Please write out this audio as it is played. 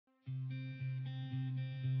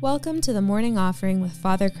Welcome to the Morning Offering with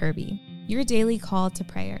Father Kirby, your daily call to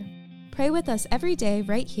prayer. Pray with us every day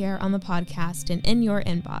right here on the podcast and in your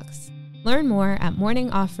inbox. Learn more at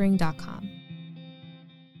morningoffering.com.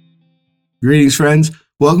 Greetings, friends.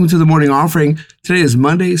 Welcome to the Morning Offering. Today is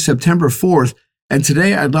Monday, September 4th, and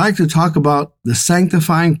today I'd like to talk about the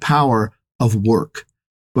sanctifying power of work.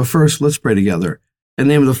 But first, let's pray together. In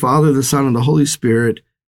the name of the Father, the Son, and the Holy Spirit,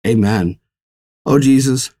 amen. O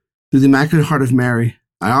Jesus, through the Immaculate Heart of Mary,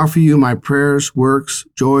 I offer you my prayers, works,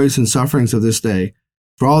 joys, and sufferings of this day,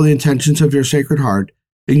 for all the intentions of your Sacred Heart,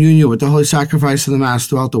 in union with the holy sacrifice of the Mass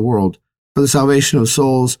throughout the world, for the salvation of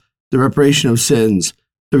souls, the reparation of sins,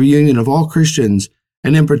 the reunion of all Christians,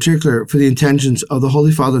 and in particular for the intentions of the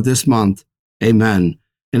Holy Father this month. Amen.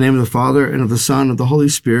 In the name of the Father, and of the Son, and of the Holy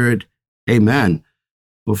Spirit. Amen.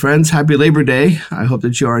 Well, friends, happy Labor Day. I hope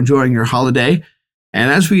that you are enjoying your holiday.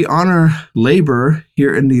 And as we honor labor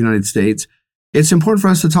here in the United States, it's important for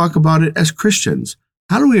us to talk about it as Christians.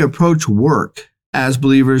 How do we approach work as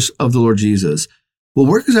believers of the Lord Jesus? Well,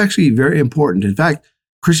 work is actually very important. In fact,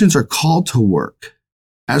 Christians are called to work.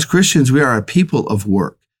 As Christians, we are a people of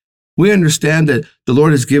work. We understand that the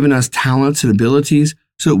Lord has given us talents and abilities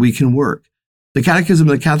so that we can work. The Catechism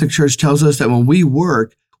of the Catholic Church tells us that when we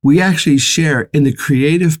work, we actually share in the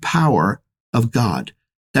creative power of God.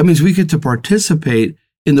 That means we get to participate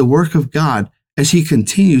in the work of God as He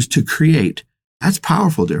continues to create. That's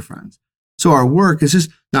powerful, dear friends. So our work is just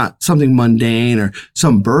not something mundane or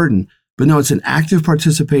some burden, but no, it's an active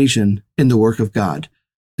participation in the work of God.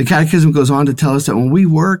 The Catechism goes on to tell us that when we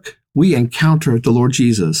work, we encounter the Lord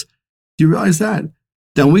Jesus. Do you realize that?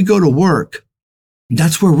 That when we go to work,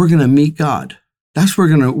 that's where we're going to meet God. That's where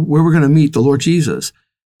we're going to meet the Lord Jesus.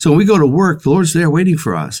 So when we go to work, the Lord's there waiting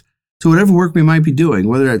for us. So whatever work we might be doing,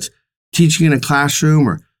 whether it's teaching in a classroom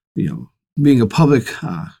or, being a public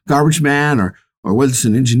garbage man or whether it's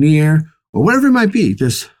an engineer or whatever it might be,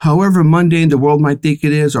 just however mundane the world might think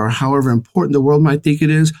it is or however important the world might think it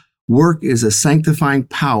is, work is a sanctifying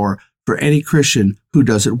power for any Christian who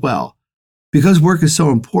does it well. Because work is so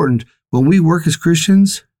important, when we work as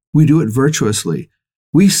Christians, we do it virtuously.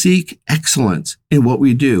 We seek excellence in what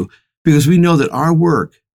we do because we know that our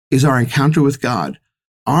work is our encounter with God.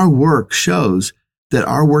 Our work shows that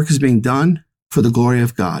our work is being done for the glory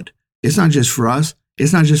of God. It's not just for us.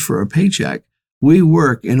 It's not just for a paycheck. We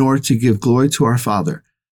work in order to give glory to our Father.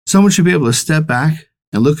 Someone should be able to step back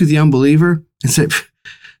and look at the unbeliever and say,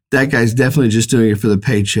 that guy's definitely just doing it for the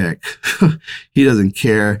paycheck. He doesn't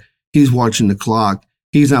care. He's watching the clock.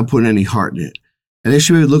 He's not putting any heart in it. And they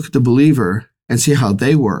should be able to look at the believer and see how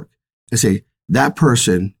they work and say, that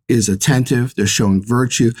person is attentive. They're showing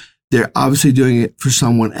virtue. They're obviously doing it for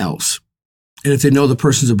someone else. And if they know the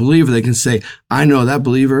person's a believer, they can say, I know that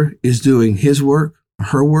believer is doing his work,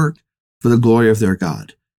 her work, for the glory of their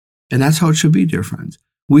God. And that's how it should be, dear friends.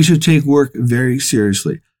 We should take work very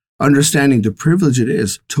seriously, understanding the privilege it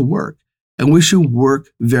is to work. And we should work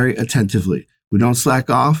very attentively. We don't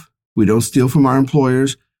slack off. We don't steal from our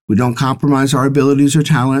employers. We don't compromise our abilities or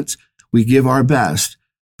talents. We give our best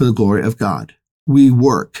for the glory of God. We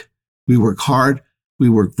work. We work hard. We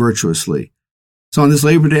work virtuously. So on this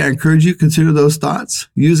Labor Day, I encourage you to consider those thoughts.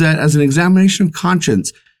 Use that as an examination of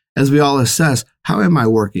conscience as we all assess, how am I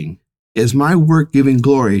working? Is my work giving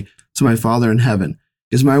glory to my Father in heaven?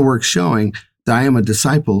 Is my work showing that I am a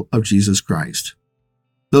disciple of Jesus Christ?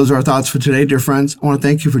 Those are our thoughts for today, dear friends. I want to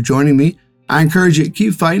thank you for joining me. I encourage you to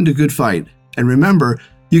keep fighting the good fight. And remember,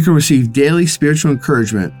 you can receive daily spiritual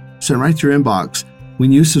encouragement sent right to your inbox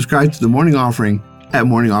when you subscribe to the Morning Offering at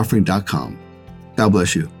morningoffering.com. God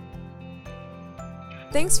bless you.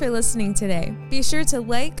 Thanks for listening today. Be sure to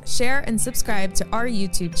like, share, and subscribe to our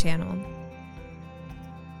YouTube channel.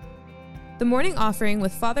 The Morning Offering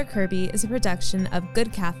with Father Kirby is a production of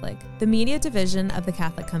Good Catholic, the media division of the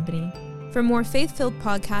Catholic Company. For more faith-filled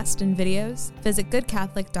podcasts and videos, visit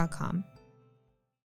goodcatholic.com.